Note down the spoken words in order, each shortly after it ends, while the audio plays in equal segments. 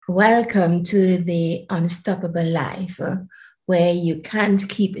Welcome to the Unstoppable Life, where you can't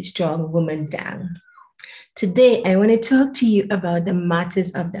keep a strong woman down. Today, I want to talk to you about the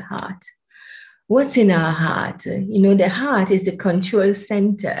matters of the heart. What's in our heart? The heart is the control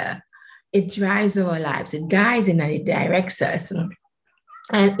center. It drives our lives, it guides and it directs us.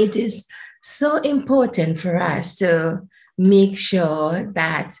 And it is so important for us to make sure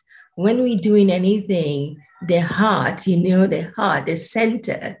that when we're doing anything, the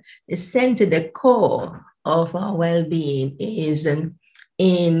center, the core of our well being is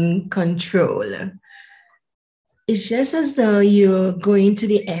in control. It's just as though you're going to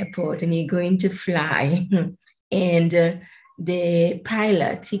the airport and you're going to fly, and the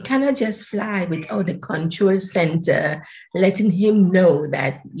pilot, he cannot just fly without the control center letting him know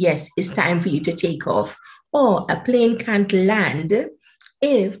that, yes, it's time for you to take off. Or a plane can't land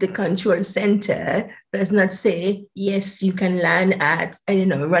if the control center does not say, yes, you can land at,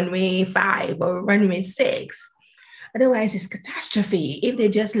 runway 5 or runway 6. Otherwise, it's catastrophe if they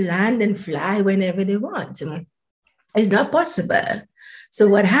just land and fly whenever they want. It's not possible. So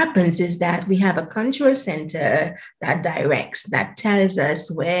what happens is that we have a control center that directs, that tells us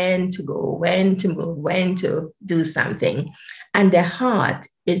when to go, when to move, when to do something. And the heart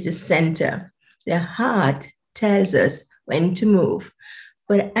is the center. The heart tells us when to move.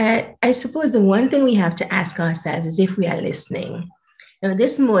 But I suppose the one thing we have to ask ourselves is if we are listening. Now,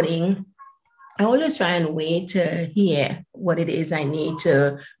 this morning, I always try and wait to hear what it is I need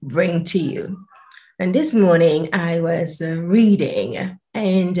to bring to you. And this morning I was reading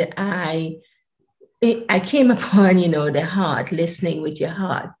and I came upon, the heart, listening with your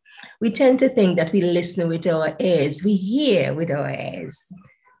heart. We tend to think that we listen with our ears. We hear with our ears.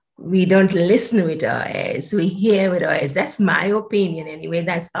 We don't listen with our ears. We hear with our ears. That's my opinion anyway.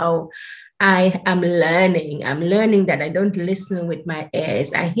 That's how I am learning. I'm learning that I don't listen with my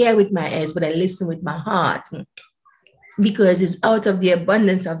ears. I hear with my ears, but I listen with my heart. Because it's out of the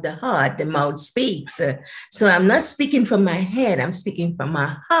abundance of the heart, the mouth speaks. So I'm not speaking from my head, I'm speaking from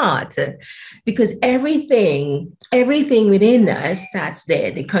my heart. Because everything within us starts there,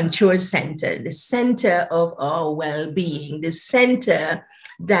 the control center, the center of our well-being, the center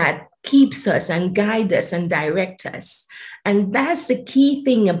that keeps us and guides us and directs us. And that's the key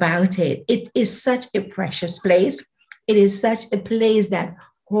thing about it. It is such a precious place. It is such a place that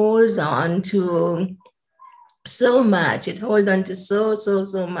holds on to so much. It holds on to so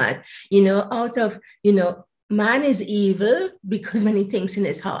much, out of, man is evil because when he thinks in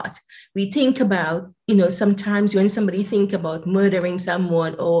his heart, we think about, sometimes when somebody think about murdering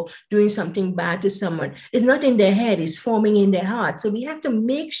someone or doing something bad to someone, it's not in their head, it's forming in their heart. So we have to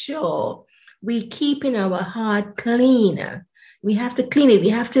make sure we keep in our heart clean. We have to clean it. We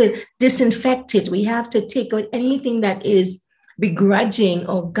have to disinfect it. We have to take out anything that is begrudging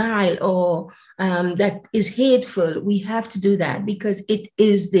or guile or that is hateful. We have to do that because it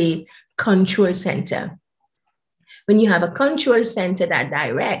is the control center. When you have a control center that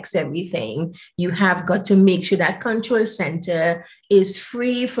directs everything, you have got to make sure that control center is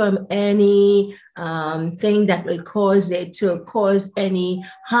free from any thing that will cause it to cause any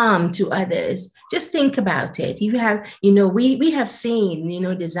harm to others. Just think about it. You have, we have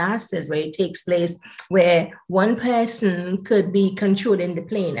seen, disasters where it takes place where one person could be controlling the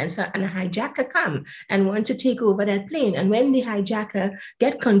plane and a hijacker come and want to take over that plane. And when the hijacker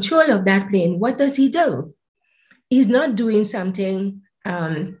get control of that plane, what does he do? He's not doing something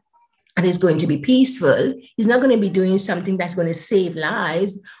that is going to be peaceful. He's not going to be doing something that's going to save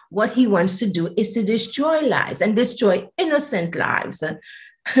lives. What he wants to do is to destroy lives and destroy innocent lives.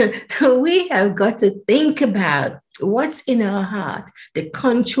 We have got to think about what's in our heart, the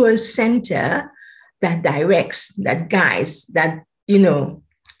control center that directs, that guides, that,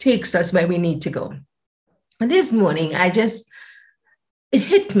 takes us where we need to go. And this morning, it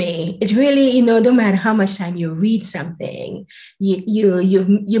hit me. It really, no matter how much time you read something,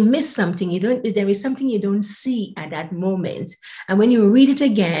 you miss something. There is something you don't see at that moment. And when you read it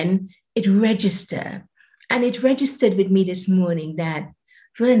again, it registers. And it registered with me this morning that,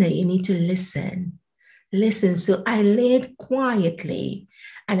 Verna, you need to listen. Listen. So I laid quietly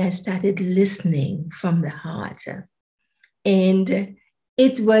and I started listening from the heart. And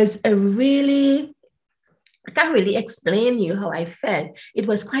it was I can't really explain you how I felt. It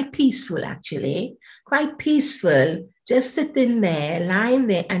was quite peaceful, actually, quite peaceful, just sitting there, lying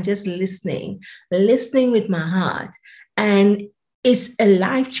there and just listening with my heart. And it's a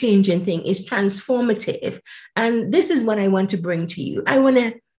life-changing thing. It's transformative. And this is what I want to bring to you. I want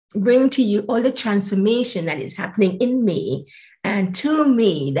to bring to you all the transformation that is happening in me and to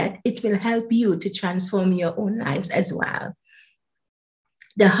me, that it will help you to transform your own lives as well.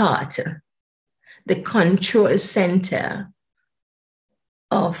 the heart, the control center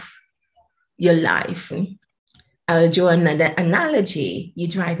of your life. I'll draw another analogy. You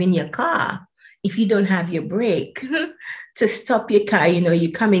drive in your car. If you don't have your brake to stop your car,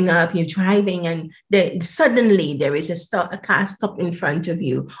 you're coming up, you're driving, and suddenly there is a car stop in front of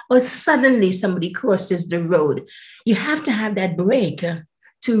you, or suddenly somebody crosses the road. You have to have that brake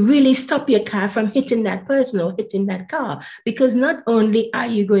to really stop your car from hitting that person or hitting that car, because not only are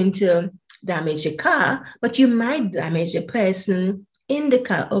you going to damage the car, but you might damage the person in the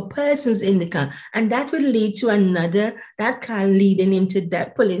car or persons in the car. And that will lead to that car leading into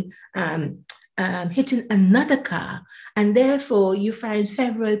that, hitting another car. And therefore you find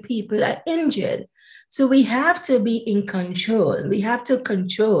several people are injured. So we have to be in control. We have to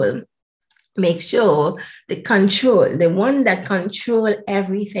make sure the one that control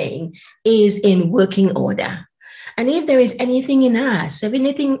everything is in working order. And if there is anything in us,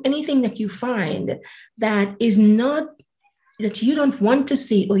 anything that you find that is not, that you don't want to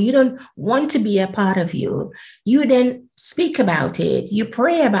see or you don't want to be a part of you then speak about it. You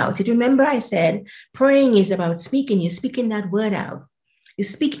pray about it. Remember I said praying is about speaking. You're speaking that word out. You're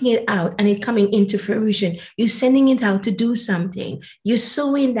speaking it out and it coming into fruition. You're sending it out to do something. You're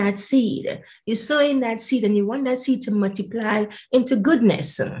sowing that seed. You're sowing that seed and you want that seed to multiply into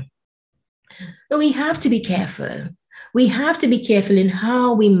goodness. But we have to be careful. We have to be careful in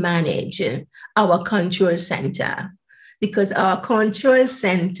how we manage our control center, because our control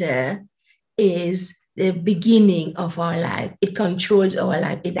center is the beginning of our life. It controls our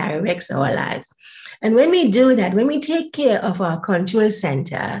life. It directs our lives. And when we do that, when we take care of our control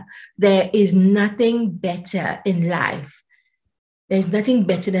center, there is nothing better in life. There's nothing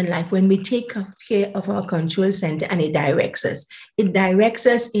better than life when we take care of our control center and it directs us. It directs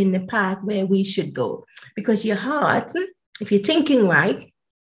us in the path where we should go. Because your heart, if you're thinking right,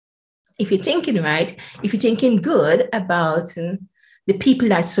 if you're thinking good about the people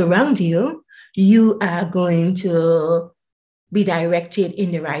that surround you, you are going to be directed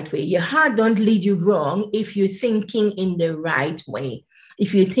in the right way. Your heart don't lead you wrong if you're thinking in the right way.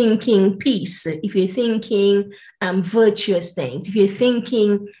 If you're thinking peace, if you're thinking virtuous things, if you're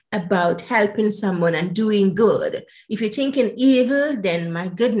thinking about helping someone and doing good, if you're thinking evil, then my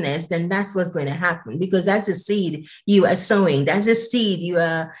goodness, then that's what's going to happen, because that's the seed you are sowing. That's the seed you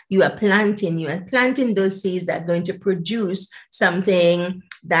are planting. You are planting those seeds that are going to produce something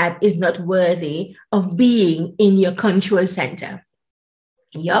that is not worthy of being in your control center.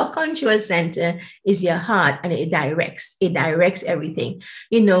 Your control center is your heart, and it directs everything.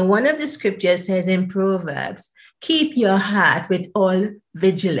 One of the scriptures says in Proverbs, keep your heart with all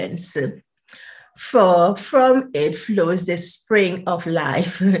vigilance, for from it flows the spring of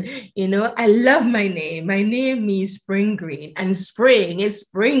life. I love my name. My name means spring green, and spring, it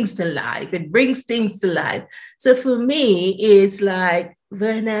springs to life. It brings things to life. So for me, it's like,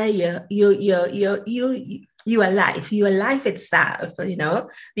 Verna, you are life itself,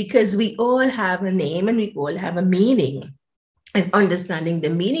 because we all have a name and we all have a meaning. Is understanding the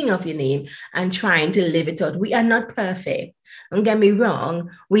meaning of your name and trying to live it out. We are not perfect. Don't get me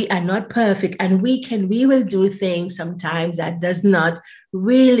wrong. We are not perfect, and we will do things sometimes that does not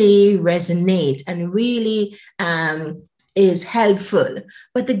really resonate and really is helpful.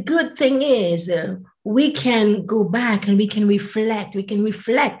 But the good thing is, we can go back and we can reflect. We can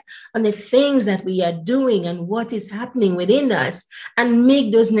reflect on the things that we are doing and what is happening within us and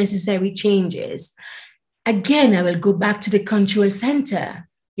make those necessary changes. Again, I will go back to the control center.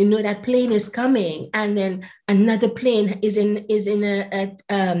 That plane is coming, and then another plane is in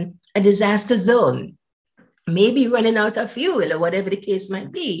a disaster zone, maybe running out of fuel or whatever the case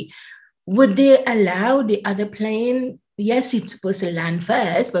might be. Would they allow the other plane? Yes, it's supposed to land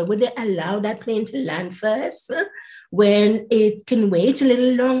first, but would they allow that plane to land first when it can wait a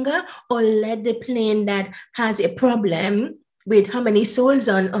little longer, or let the plane that has a problem with how many souls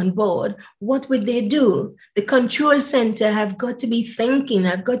on board, what would they do? The control center have got to be thinking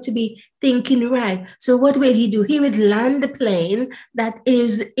right. So what will he do? He would land the plane that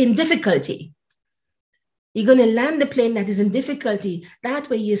is in difficulty. You're going to land the plane that is in difficulty. That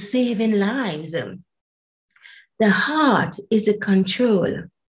way you're saving lives. The heart is a control.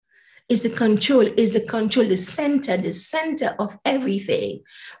 The center of everything.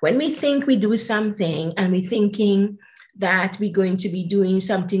 When we think we do something and we're thinking that we're going to be doing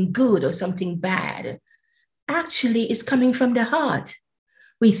something good or something bad, actually it's coming from the heart.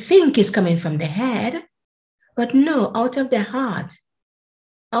 We think it's coming from the head, but no, out of the heart.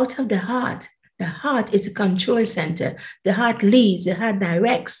 The heart is a control center. The heart leads, the heart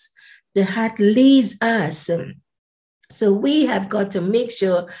directs, the heart leads us So we have got to make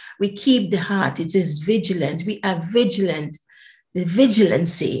sure we keep the heart. It is vigilant. We are vigilant. The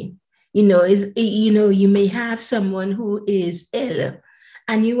vigilancy, you may have someone who is ill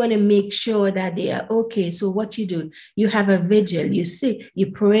and you want to make sure that they are okay. So what you do, you have a vigil, you sit,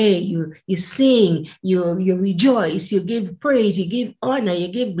 you pray, you sing, you rejoice, you give praise, you give honor, you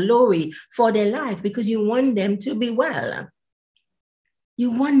give glory for their life because you want them to be well.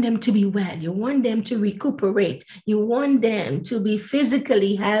 You want them to be well. You want them to recuperate. You want them to be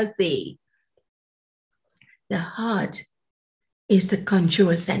physically healthy. The heart is the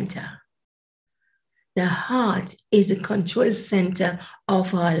control center. The heart is the control center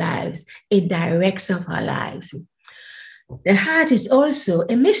of our lives. It directs of our lives. The heart is also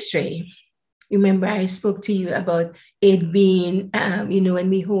a mystery. Remember, I spoke to you about it being, when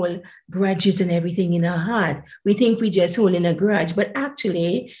we hold grudges and everything in our heart, we think we just holding a grudge, but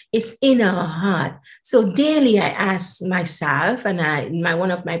actually it's in our heart. So daily I ask myself, and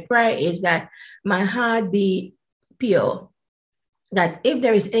one of my prayer is that my heart be pure. That if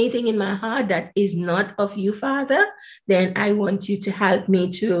there is anything in my heart that is not of you, Father, then I want you to help me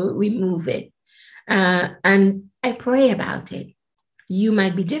to remove it. And I pray about it. You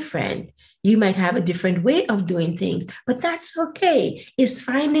might be different. You might have a different way of doing things, but that's okay. It's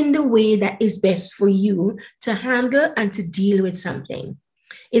finding the way that is best for you to handle and to deal with something.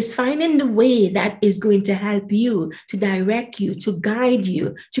 It's finding the way that is going to help you, to direct you, to guide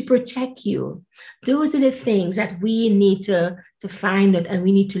you, to protect you. Those are the things that we need to find out and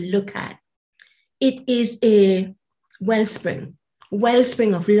we need to look at. It is a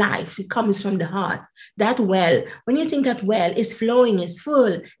wellspring of life. It comes from the heart. That well, when you think that well, is flowing, is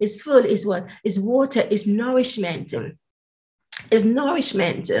full, is what? Is water, is nourishment. Is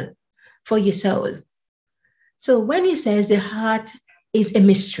nourishment for your soul. So when he says the heart is a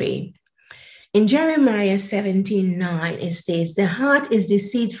mystery, in Jeremiah 17:9, it says, the heart is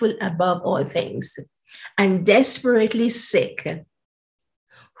deceitful above all things and desperately sick.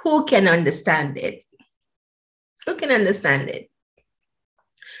 Who can understand it? Who can understand it?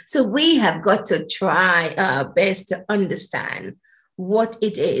 So we have got to try our best to understand what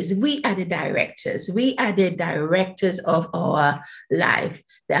it is. We are the directors. We are the directors of our life.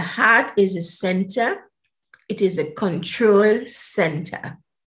 The heart is a center. It is a control center.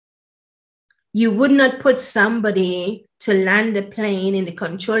 You would not put somebody to land a plane in the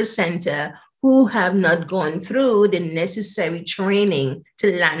control center who have not gone through the necessary training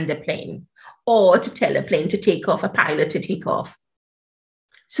to land a plane or to tell a plane to take off, a pilot to take off.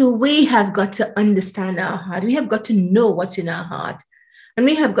 So we have got to understand our heart. We have got to know what's in our heart. And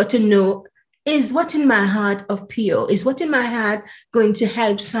we have got to know, is what in my heart of pure? Is what in my heart going to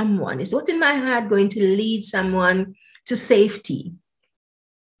help someone? Is what in my heart going to lead someone to safety?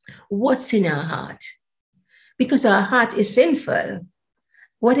 What's in our heart? Because our heart is sinful.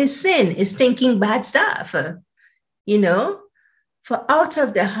 What is sin? Is thinking bad stuff. For out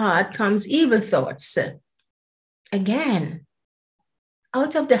of the heart comes evil thoughts. Again,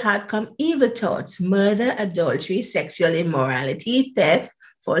 out of the heart come evil thoughts, murder, adultery, sexual immorality, theft,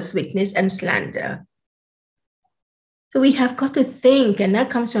 false witness, and slander. So we have got to think, and that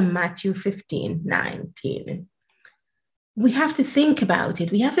comes from Matthew 15:19. We have to think about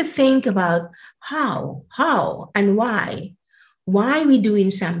it. We have to think about how, and why. Why are we doing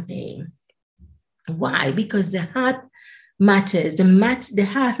something? Why? Because the heart matters. The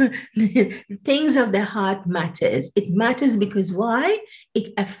heart, the things of the heart matters. It matters because why?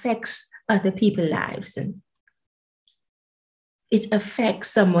 It affects other people's lives. It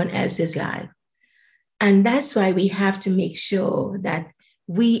affects someone else's life. And that's why we have to make sure that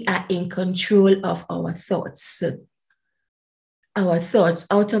we are in control of our thoughts. Our thoughts,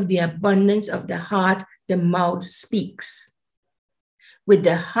 out of the abundance of the heart, the mouth speaks. With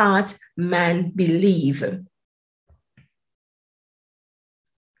the heart, man believes.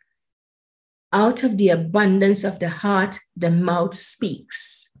 Out of the abundance of the heart, the mouth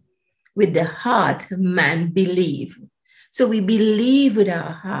speaks. With the heart, man believes. So we believe with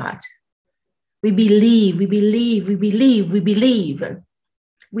our heart. We believe.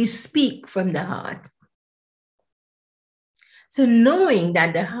 We speak from the heart. So knowing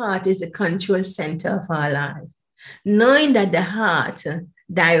that the heart is the control center of our life, knowing that the heart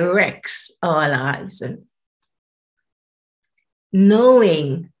directs our lives,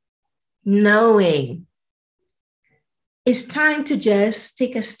 knowing, it's time to just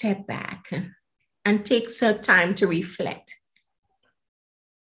take a step back and take some time to reflect,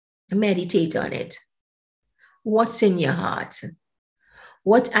 meditate on it. What's in your heart?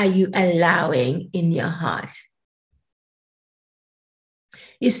 What are you allowing in your heart?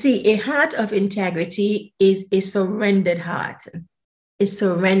 You see, a heart of integrity is a surrendered heart. It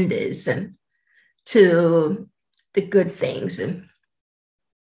surrenders to the good things.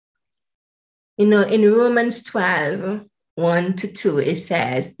 You know, in Romans 12, 1-2, it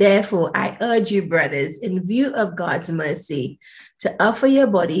says, therefore, I urge you, brothers, in view of God's mercy, to offer your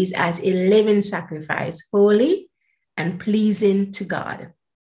bodies as a living sacrifice, holy and pleasing to God.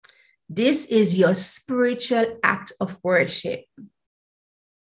 This is your spiritual act of worship.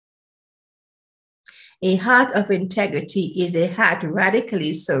 A heart of integrity is a heart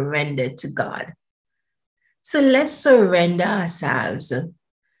radically surrendered to God. So let's surrender ourselves.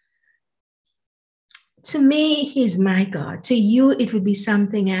 To me, he's my God. To you, it would be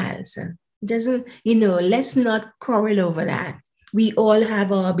something else. Doesn't, let's not quarrel over that. We all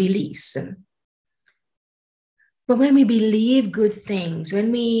have our beliefs. But when we believe good things,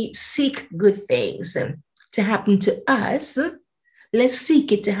 when we seek good things to happen to us, let's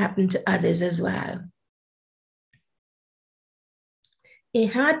seek it to happen to others as well. A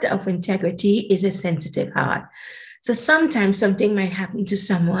heart of integrity is a sensitive heart. So sometimes something might happen to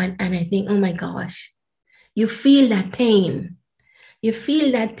someone and I think, oh my gosh, you feel that pain. You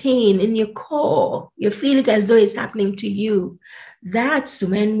feel that pain in your core. You feel it as though it's happening to you. That's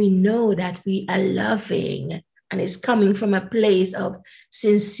when we know that we are loving and it's coming from a place of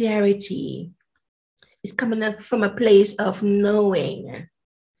sincerity. It's coming up from a place of knowing.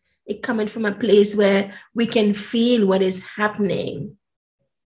 It's coming from a place where we can feel what is happening.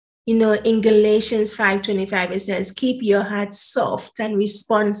 In Galatians 5:25, it says, keep your heart soft and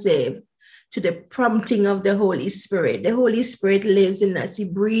responsive to the prompting of the Holy Spirit. The Holy Spirit lives in us. He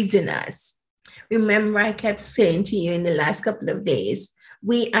breathes in us. Remember, I kept saying to you in the last couple of days,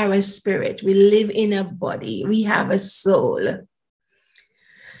 we are a spirit. We live in a body. We have a soul.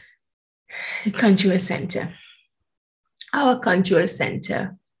 The control center. Our control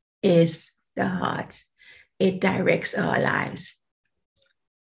center is the heart. It directs our lives.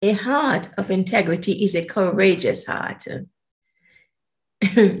 A heart of integrity is a courageous heart.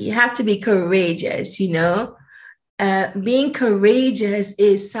 You have to be courageous, Being courageous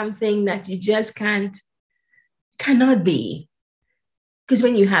is something that you just cannot be. Because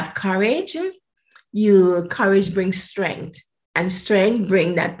when you have courage, courage brings strength. And strength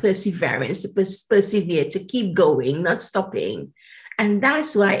brings that perseverance, to persevere, to keep going, not stopping. And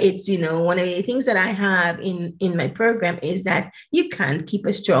that's why it's, one of the things that I have in my program is that you can't keep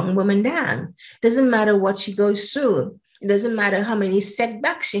a strong woman down. It doesn't matter what she goes through. It doesn't matter how many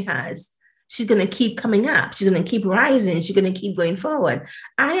setbacks she has. She's going to keep coming up. She's going to keep rising. She's going to keep going forward.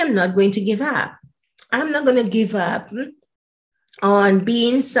 I am not going to give up. I'm not going to give up on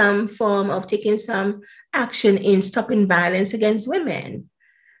being some form of taking some action in stopping violence against women.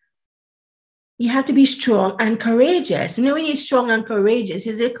 You have to be strong and courageous. When you're strong and courageous,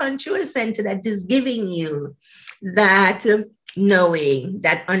 it's a control center that is giving you that knowing,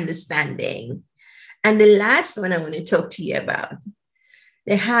 that understanding. And the last one I want to talk to you about,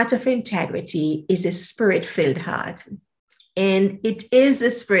 the heart of integrity is a spirit-filled heart. And it is a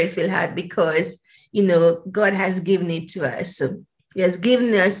spirit-filled heart because, God has given it to us. He has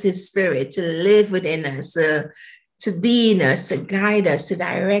given us his spirit to live within us, to be in us, to guide us, to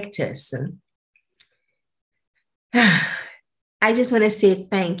direct us. I just want to say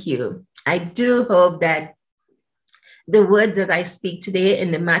thank you. I do hope that the words that I speak today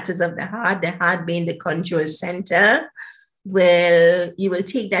in the matters of the heart being the control center, you will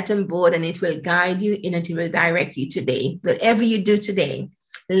take that on board and it will guide you and it will direct you today. Whatever you do today,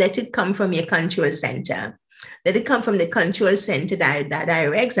 let it come from your control center. Let it come from the control center that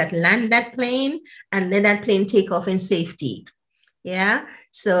directs, that land that plane and let that plane take off in safety. Yeah.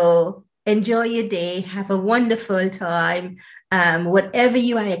 So enjoy your day. Have a wonderful time. Whatever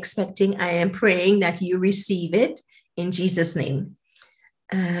you are expecting, I am praying that you receive it in Jesus' name.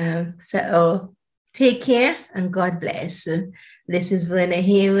 So take care and God bless. This is Verna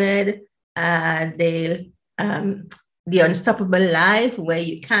Hayward, the Unstoppable Life, where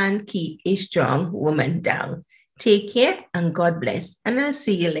you can't keep a strong woman down. Take care and God bless. And I'll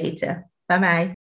see you later. Bye-bye.